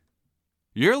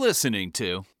You're listening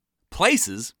to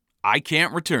Places I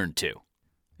Can't Return To,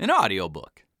 an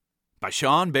audiobook by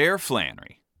Sean Bear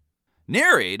Flannery.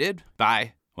 Narrated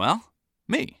by,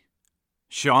 me,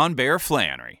 Sean Bear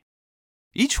Flannery.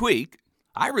 Each week,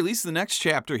 I release the next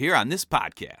chapter here on this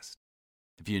podcast.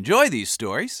 If you enjoy these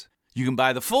stories, you can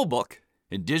buy the full book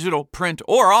in digital, print,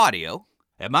 or audio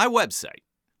at my website,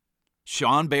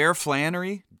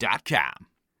 SeanBearFlannery.com.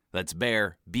 That's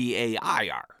Bear,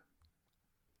 B-A-I-R.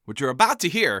 What you're about to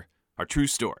hear are true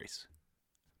stories.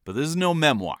 But this is no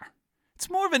memoir. It's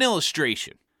more of an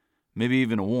illustration, maybe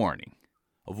even a warning,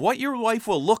 of what your life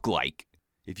will look like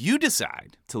if you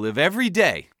decide to live every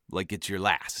day like it's your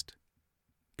last.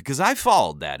 Because I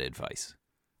followed that advice.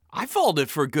 I followed it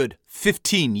for a good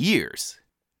 15 years.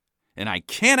 And I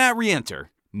cannot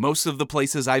re-enter most of the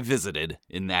places I visited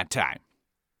in that time.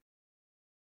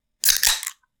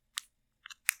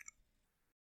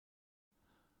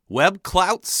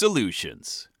 Clout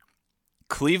Solutions,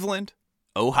 Cleveland,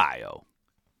 Ohio.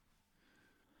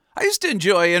 I used to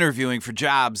enjoy interviewing for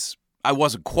jobs I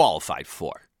wasn't qualified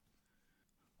for.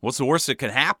 What's the worst that can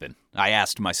happen? I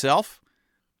asked myself.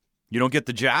 You don't get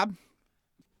the job?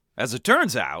 As it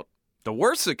turns out, the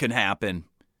worst that can happen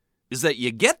is that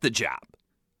you get the job.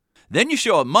 Then you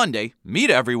show up Monday, meet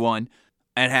everyone,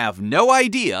 and have no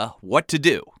idea what to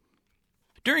do.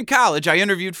 During college, I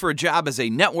interviewed for a job as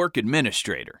a network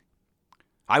administrator.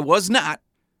 I was not,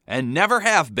 and never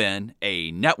have been, a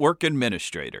network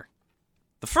administrator.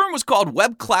 The firm was called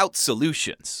Clout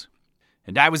Solutions,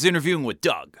 and I was interviewing with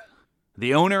Doug,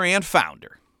 the owner and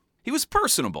founder. He was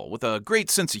personable with a great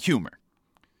sense of humor.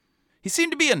 He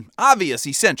seemed to be an obvious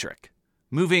eccentric,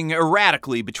 moving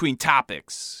erratically between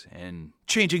topics and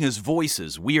changing his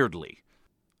voices weirdly.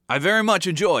 I very much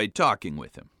enjoyed talking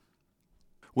with him.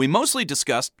 We mostly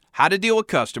discussed how to deal with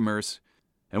customers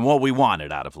and what we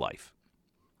wanted out of life.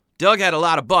 Doug had a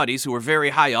lot of buddies who were very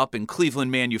high up in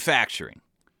Cleveland manufacturing,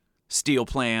 steel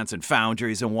plants and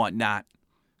foundries and whatnot,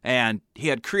 and he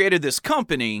had created this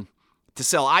company to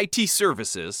sell IT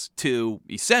services to,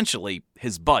 essentially,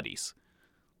 his buddies.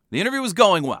 The interview was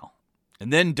going well,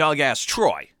 and then Doug asked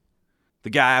Troy,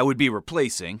 the guy I would be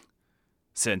replacing,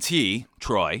 since he,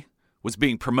 Troy, was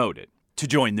being promoted, to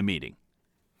join the meeting.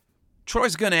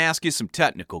 Troy's going to ask you some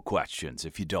technical questions,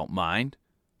 if you don't mind,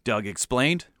 Doug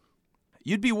explained.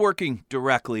 You'd be working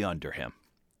directly under him.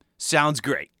 Sounds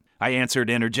great, I answered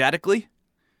energetically.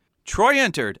 Troy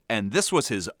entered, and this was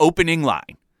his opening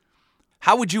line.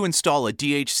 How would you install a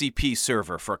DHCP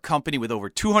server for a company with over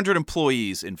 200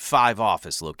 employees in 5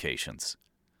 office locations?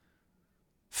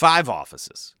 5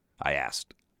 offices, I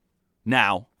asked.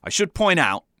 Now, I should point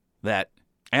out that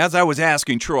as I was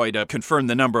asking Troy to confirm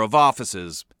the number of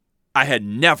offices, I had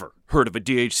never heard of a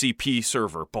DHCP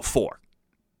server before,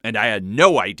 and I had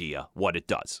no idea what it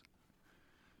does.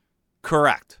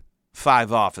 Correct,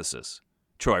 5 offices,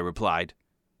 Troy replied,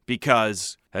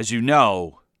 because, as you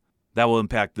know, that will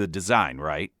impact the design,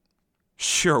 right?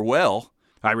 Sure will,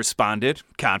 I responded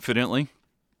confidently.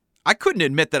 I couldn't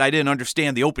admit that I didn't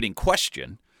understand the opening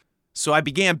question, so I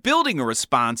began building a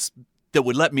response that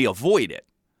would let me avoid it.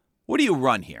 What do you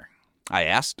run here? I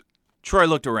asked. Troy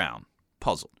looked around,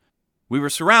 puzzled. We were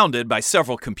surrounded by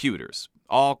several computers,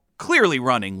 all clearly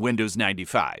running Windows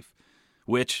 95,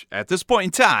 which, at this point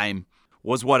in time,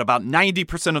 was what about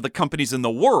 90% of the companies in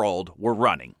the world were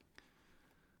running.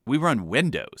 We run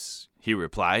Windows, he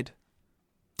replied.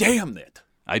 Damn it,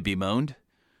 I bemoaned.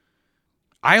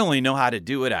 I only know how to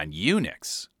do it on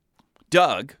Unix.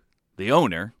 Doug, the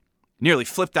owner, nearly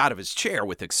flipped out of his chair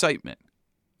with excitement.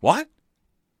 What?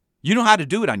 You know how to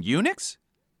do it on Unix?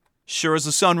 Sure as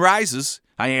the sun rises,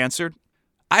 I answered.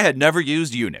 I had never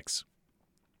used Unix.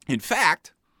 In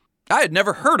fact, I had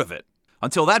never heard of it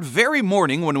until that very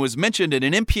morning when it was mentioned in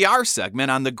an NPR segment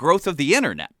on the growth of the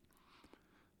internet.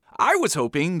 I was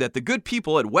hoping that the good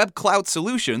people at Clout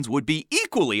Solutions would be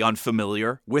equally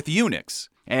unfamiliar with Unix,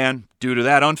 and due to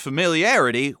that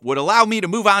unfamiliarity, would allow me to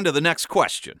move on to the next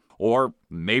question. Or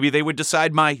maybe they would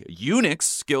decide my Unix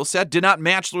skill set did not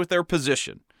match with their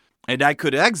position, and I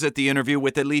could exit the interview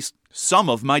with at least some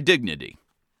of my dignity.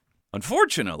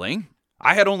 Unfortunately,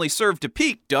 I had only served to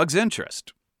pique Doug's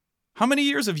interest. How many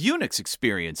years of Unix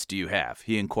experience do you have?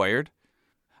 He inquired.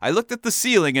 I looked at the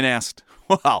ceiling and asked,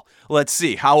 well, let's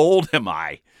see, how old am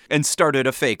I? And started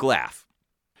a fake laugh,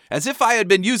 as if I had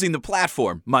been using the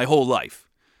platform my whole life,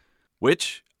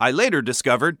 which I later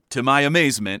discovered, to my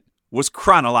amazement, was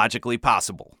chronologically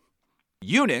possible.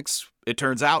 Unix, it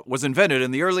turns out, was invented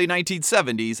in the early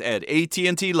 1970s at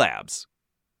AT&T Labs.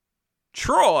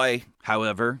 Troy,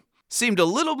 however, seemed a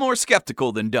little more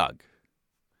skeptical than Doug.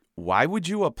 Why would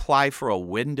you apply for a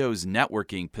Windows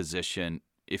networking position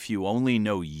if you only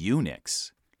know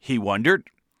Unix? He wondered.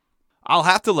 I'll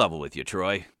have to level with you,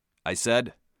 Troy, I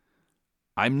said.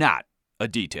 I'm not a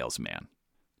details man.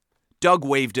 Doug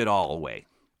waved it all away.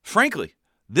 Frankly,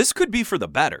 this could be for the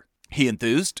better, he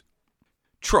enthused.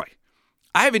 Troy,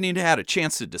 I haven't even had a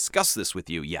chance to discuss this with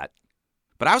you yet,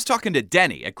 but I was talking to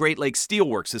Denny at Great Lakes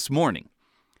Steelworks this morning,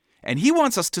 and he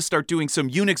wants us to start doing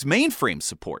some Unix mainframe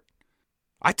support.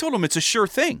 I told him it's a sure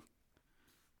thing.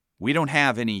 We don't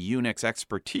have any Unix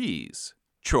expertise,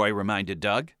 Troy reminded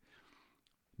Doug.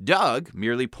 Doug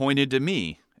merely pointed to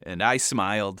me, and I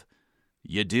smiled.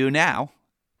 You do now?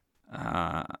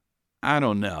 I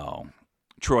don't know,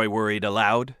 Troy worried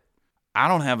aloud. I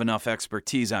don't have enough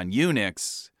expertise on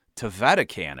Unix to vet a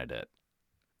candidate.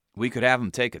 We could have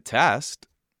him take a test.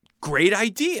 Great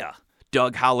idea,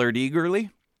 Doug hollered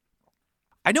eagerly.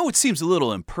 I know it seems a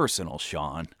little impersonal,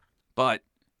 Sean, but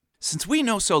since we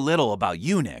know so little about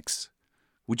Unix,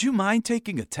 would you mind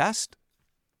taking a test?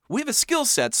 We have a skill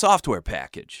set software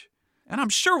package, and I'm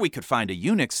sure we could find a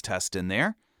Unix test in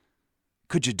there.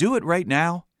 Could you do it right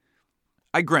now?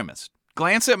 I grimaced,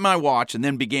 glanced at my watch, and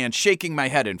then began shaking my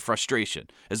head in frustration,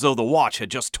 as though the watch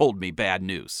had just told me bad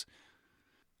news.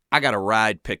 I got a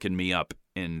ride picking me up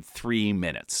in 3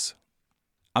 minutes.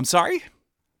 I'm sorry?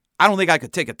 I don't think I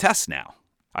could take a test now,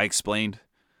 I explained.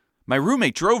 My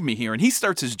roommate drove me here, and he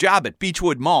starts his job at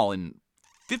Beechwood Mall in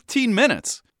 15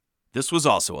 minutes. This was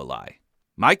also a lie.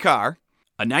 My car,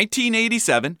 a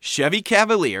 1987 Chevy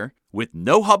Cavalier with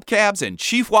no hubcaps and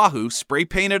Chief Wahoo spray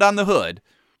painted on the hood,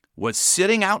 was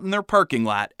sitting out in their parking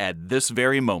lot at this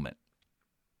very moment.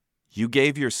 You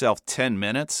gave yourself 10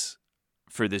 minutes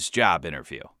for this job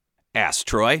interview, asked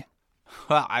Troy.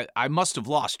 Well, I must have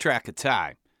lost track of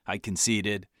time, I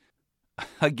conceded.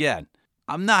 Again,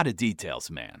 I'm not a details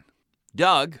man.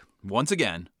 Doug, once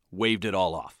again, waved it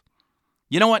all off.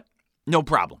 You know what? No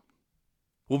problem.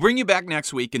 We'll bring you back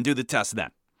next week and do the test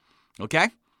then. Okay?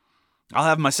 I'll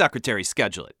have my secretary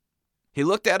schedule it. He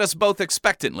looked at us both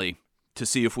expectantly to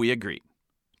see if we agreed.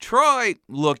 Troy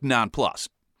looked nonplussed,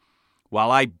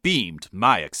 while I beamed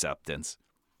my acceptance.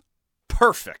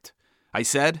 Perfect, I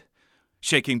said,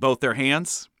 shaking both their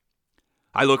hands.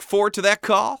 I look forward to that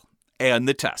call and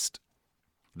the test.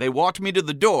 They walked me to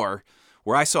the door,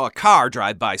 where I saw a car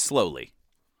drive by slowly.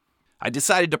 I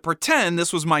decided to pretend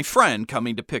this was my friend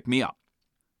coming to pick me up.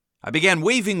 I began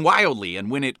waving wildly, and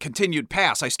when it continued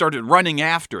past, I started running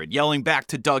after it, yelling back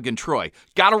to Doug and Troy,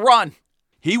 "Gotta run!"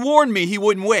 He warned me he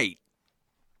wouldn't wait.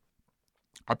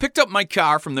 I picked up my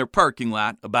car from their parking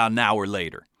lot about an hour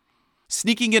later,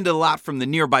 sneaking into the lot from the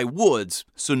nearby woods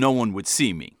so no one would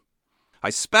see me. I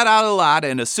sped out of the lot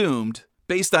and assumed,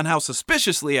 based on how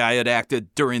suspiciously I had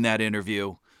acted during that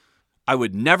interview, I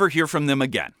would never hear from them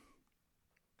again,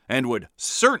 and would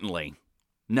certainly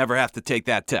never have to take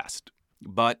that test.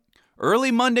 But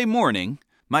early Monday morning,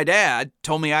 my dad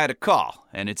told me I had a call,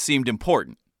 and it seemed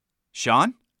important.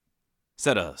 Sean?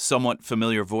 Said a somewhat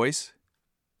familiar voice.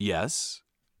 Yes.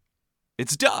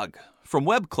 It's Doug from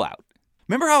Clout.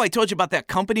 Remember how I told you about that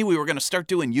company we were going to start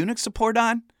doing Unix support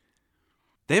on?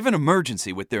 They have an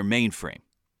emergency with their mainframe.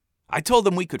 I told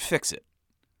them we could fix it.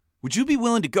 Would you be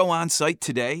willing to go on site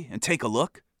today and take a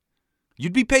look?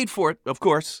 You'd be paid for it, of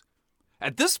course.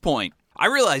 At this point, I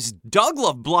realized Doug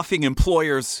loved bluffing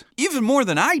employers even more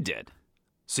than I did.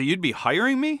 So you'd be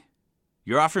hiring me?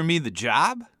 You're offering me the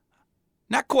job?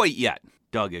 Not quite yet,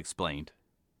 Doug explained.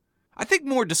 I think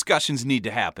more discussions need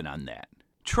to happen on that.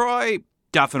 Troy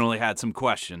definitely had some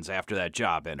questions after that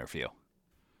job interview.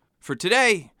 For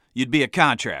today, you'd be a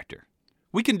contractor.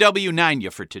 We can W-9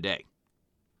 you for today.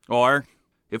 Or,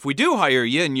 if we do hire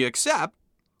you and you accept,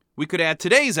 we could add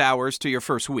today's hours to your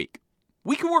first week.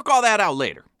 We can work all that out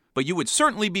later, but you would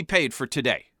certainly be paid for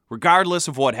today, regardless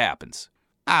of what happens.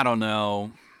 I don't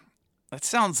know. That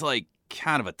sounds like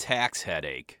kind of a tax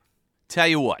headache. Tell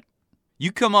you what,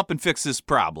 you come up and fix this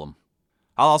problem.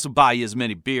 I'll also buy you as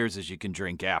many beers as you can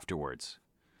drink afterwards.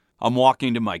 I'm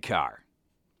walking to my car.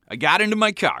 I got into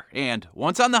my car, and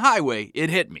once on the highway, it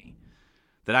hit me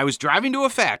that I was driving to a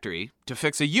factory to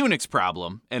fix a Unix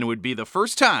problem, and it would be the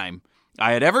first time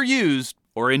I had ever used,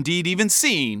 or indeed even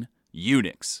seen,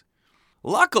 Unix.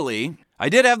 Luckily, I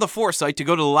did have the foresight to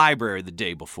go to the library the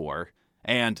day before,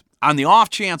 and on the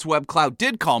off chance Clout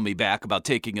did call me back about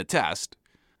taking a test,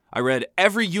 I read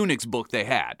every Unix book they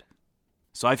had.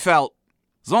 So I felt,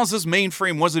 as long as this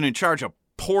mainframe wasn't in charge of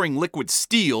pouring liquid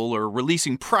steel or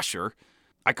releasing pressure,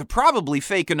 I could probably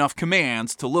fake enough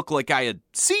commands to look like I had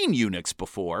seen Unix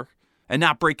before and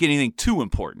not break anything too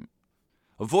important.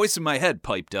 A voice in my head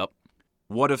piped up.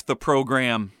 What if the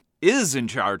program is in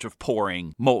charge of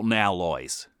pouring molten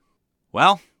alloys.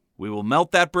 Well, we will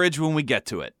melt that bridge when we get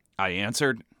to it, I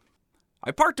answered.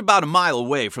 I parked about a mile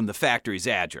away from the factory's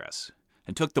address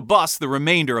and took the bus the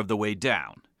remainder of the way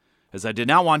down, as I did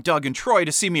not want Doug and Troy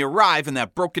to see me arrive in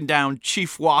that broken-down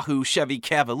Chief Wahoo Chevy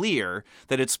Cavalier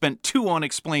that had spent 2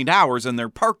 unexplained hours in their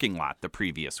parking lot the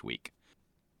previous week.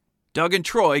 Doug and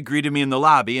Troy greeted me in the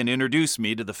lobby and introduced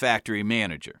me to the factory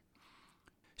manager.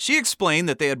 She explained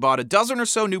that they had bought a dozen or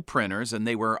so new printers and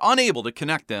they were unable to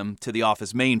connect them to the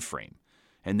office mainframe,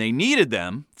 and they needed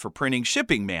them for printing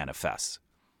shipping manifests.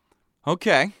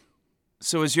 Okay,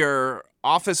 so is your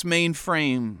office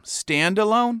mainframe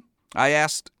standalone? I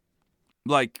asked.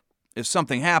 Like, if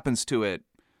something happens to it,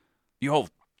 your whole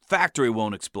factory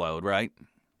won't explode, right?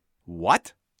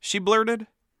 What? She blurted.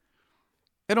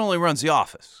 It only runs the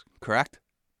office, correct?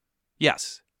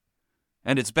 Yes.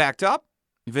 And it's backed up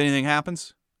if anything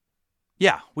happens?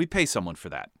 Yeah, we pay someone for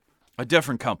that. A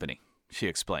different company, she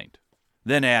explained.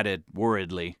 Then added,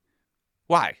 worriedly,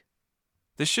 why?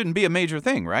 This shouldn't be a major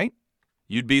thing, right?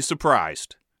 You'd be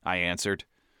surprised, I answered.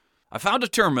 I found a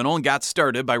terminal and got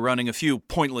started by running a few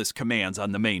pointless commands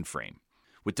on the mainframe,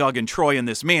 with Doug and Troy and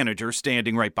this manager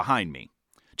standing right behind me,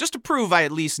 just to prove I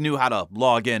at least knew how to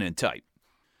log in and type.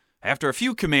 After a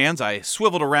few commands, I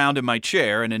swiveled around in my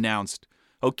chair and announced,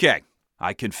 okay,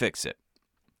 I can fix it.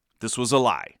 This was a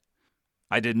lie.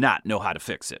 I did not know how to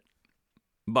fix it.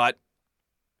 But,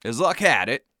 as luck had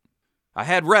it, I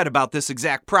had read about this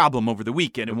exact problem over the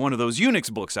weekend in one of those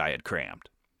Unix books I had crammed.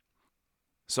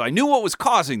 So I knew what was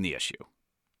causing the issue.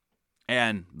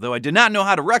 And though I did not know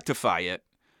how to rectify it,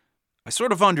 I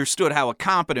sort of understood how a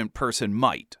competent person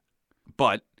might.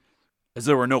 But, as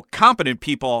there were no competent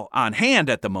people on hand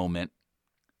at the moment,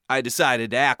 I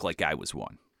decided to act like I was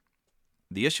one.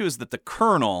 The issue is that the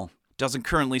kernel doesn't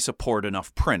currently support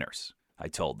enough printers, I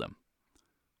told them.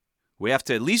 We have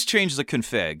to at least change the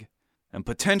config and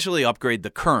potentially upgrade the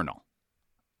kernel.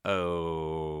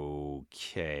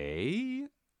 Okay,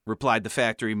 replied the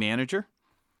factory manager,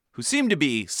 who seemed to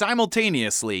be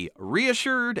simultaneously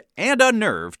reassured and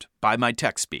unnerved by my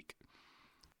tech speak.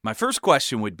 My first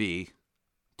question would be,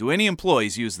 do any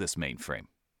employees use this mainframe?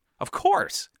 Of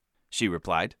course, she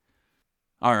replied.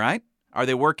 All right, are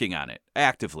they working on it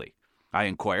actively? I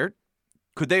inquired.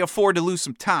 Could they afford to lose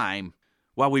some time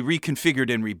while we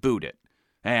reconfigured and reboot it?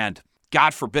 And,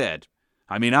 God forbid,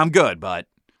 I mean, I'm good, but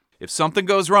if something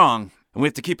goes wrong and we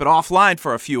have to keep it offline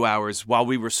for a few hours while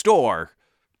we restore,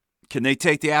 can they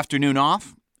take the afternoon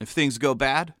off if things go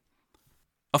bad?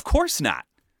 Of course not.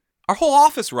 Our whole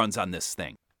office runs on this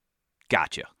thing.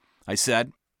 Gotcha, I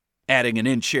said, adding an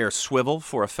in-chair swivel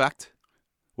for effect.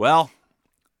 Well,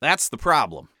 that's the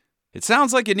problem. It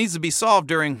sounds like it needs to be solved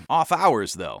during off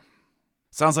hours, though.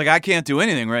 Sounds like I can't do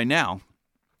anything right now.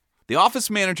 The office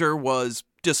manager was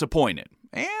disappointed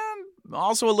and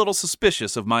also a little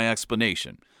suspicious of my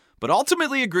explanation, but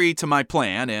ultimately agreed to my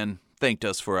plan and thanked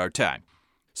us for our time.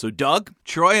 So Doug,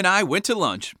 Troy, and I went to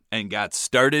lunch and got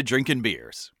started drinking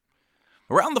beers.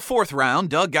 Around the 4th round,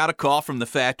 Doug got a call from the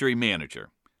factory manager.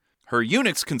 Her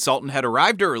Unix consultant had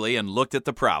arrived early and looked at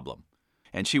the problem,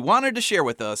 and she wanted to share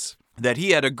with us that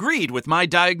he had agreed with my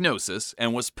diagnosis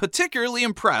and was particularly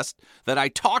impressed that I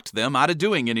talked them out of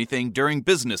doing anything during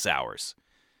business hours.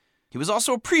 He was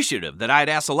also appreciative that I had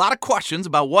asked a lot of questions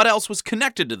about what else was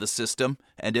connected to the system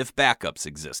and if backups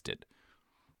existed.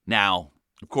 Now,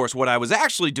 of course, what I was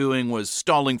actually doing was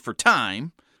stalling for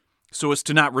time so as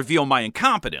to not reveal my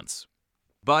incompetence.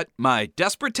 But my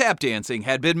desperate tap dancing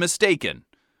had been mistaken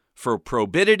for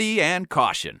probity and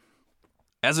caution.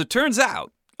 As it turns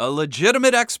out, a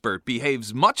legitimate expert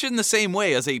behaves much in the same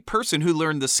way as a person who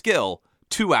learned the skill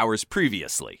 2 hours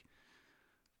previously.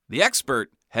 The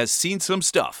expert has seen some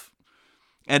stuff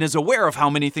and is aware of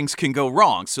how many things can go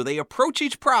wrong, so they approach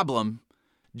each problem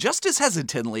just as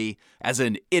hesitantly as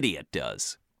an idiot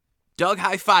does. Doug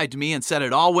high-fived me and said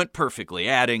it all went perfectly,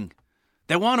 adding,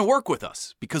 "They want to work with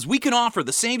us because we can offer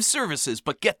the same services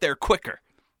but get there quicker."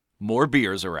 More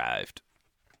beers arrived.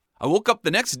 I woke up the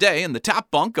next day in the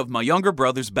top bunk of my younger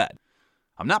brother's bed.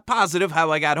 I'm not positive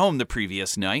how I got home the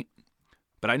previous night,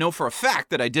 but I know for a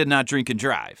fact that I did not drink and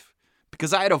drive,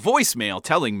 because I had a voicemail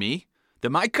telling me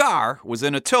that my car was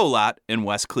in a tow lot in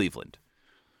West Cleveland.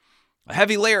 A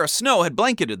heavy layer of snow had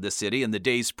blanketed the city in the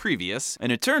days previous,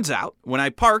 and it turns out, when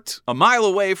I parked a mile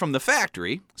away from the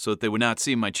factory so that they would not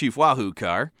see my Chief Wahoo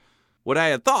car, what I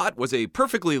had thought was a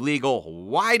perfectly legal,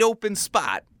 wide-open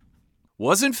spot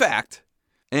was, in fact,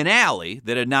 an alley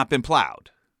that had not been plowed.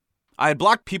 I had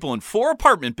blocked people in 4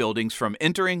 apartment buildings from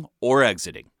entering or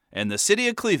exiting, and the city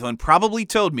of Cleveland probably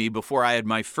told me before I had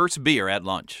my first beer at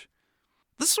lunch.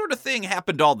 This sort of thing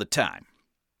happened all the time.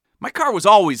 My car was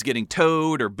always getting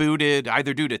towed or booted,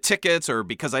 either due to tickets or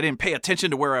because I didn't pay attention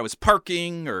to where I was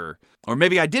parking, or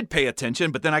maybe I did pay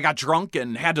attention, but then I got drunk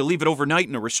and had to leave it overnight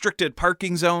in a restricted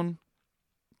parking zone.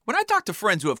 When I talk to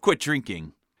friends who have quit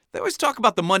drinking, they always talk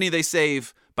about the money they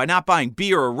save by not buying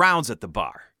beer or rounds at the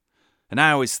bar. And I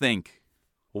always think,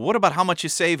 well, what about how much you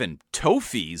save in tow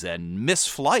fees and missed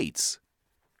flights?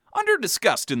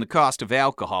 Under-discussed in the cost of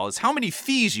alcohol is how many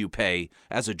fees you pay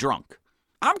as a drunk.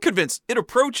 I'm convinced it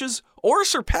approaches or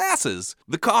surpasses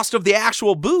the cost of the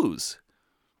actual booze.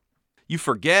 You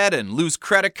forget and lose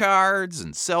credit cards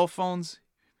and cell phones.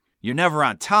 You're never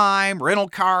on time. Rental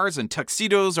cars and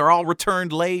tuxedos are all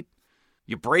returned late.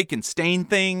 You break and stain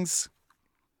things.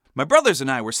 My brothers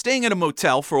and I were staying at a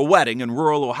motel for a wedding in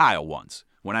rural Ohio once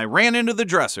when I ran into the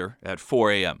dresser at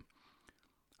 4 a.m.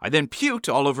 I then puked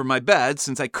all over my bed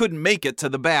since I couldn't make it to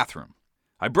the bathroom.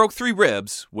 I broke 3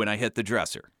 ribs when I hit the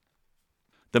dresser.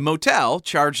 The motel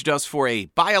charged us for a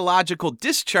biological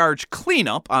discharge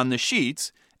cleanup on the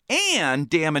sheets and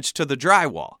damage to the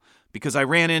drywall because I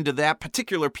ran into that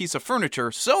particular piece of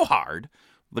furniture so hard,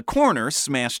 the corner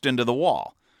smashed into the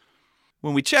wall.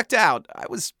 When we checked out, I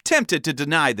was tempted to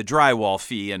deny the drywall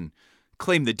fee and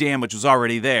claim the damage was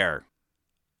already there.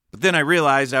 But then I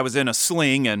realized I was in a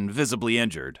sling and visibly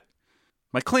injured.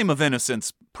 My claim of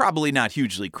innocence probably not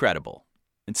hugely credible.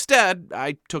 Instead,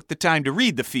 I took the time to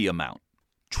read the fee amount.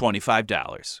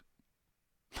 $25.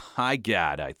 My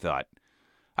God, I thought.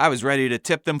 I was ready to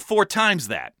tip them 4 times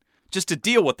that, just to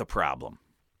deal with the problem.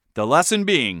 The lesson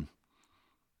being,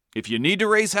 if you need to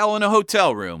raise hell in a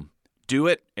hotel room, do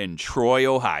it in Troy,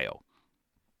 Ohio.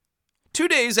 2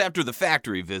 days after the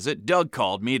factory visit, Doug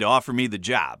called me to offer me the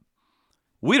job.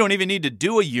 We don't even need to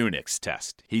do a Unix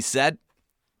test, he said.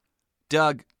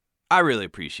 Doug, I really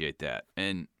appreciate that,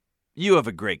 and you have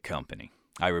a great company,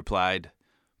 I replied.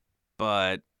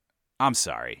 But I'm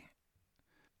sorry.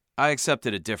 I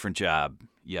accepted a different job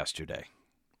yesterday.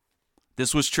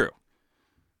 This was true.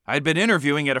 I had been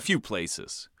interviewing at a few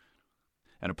places,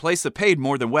 and a place that paid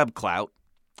more than WebClout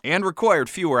and required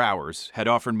fewer hours had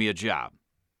offered me a job,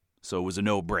 so it was a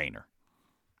no-brainer.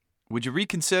 Would you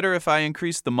reconsider if I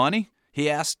increased the money? He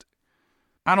asked.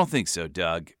 I don't think so,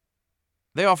 Doug.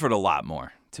 They offered a lot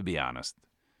more, to be honest.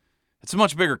 It's a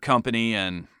much bigger company,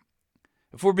 and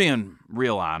if we're being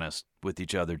real honest with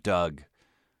each other, Doug,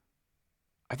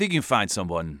 I think you can find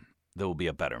someone that will be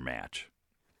a better match.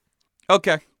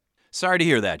 Okay. Sorry to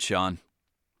hear that, Sean.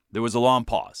 There was a long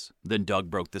pause. Then Doug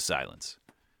broke the silence.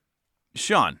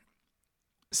 Sean,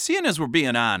 seeing as we're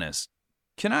being honest,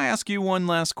 can I ask you one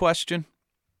last question?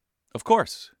 Of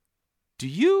course. Do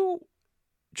you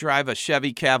drive a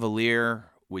Chevy Cavalier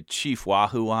with Chief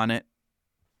Wahoo on it?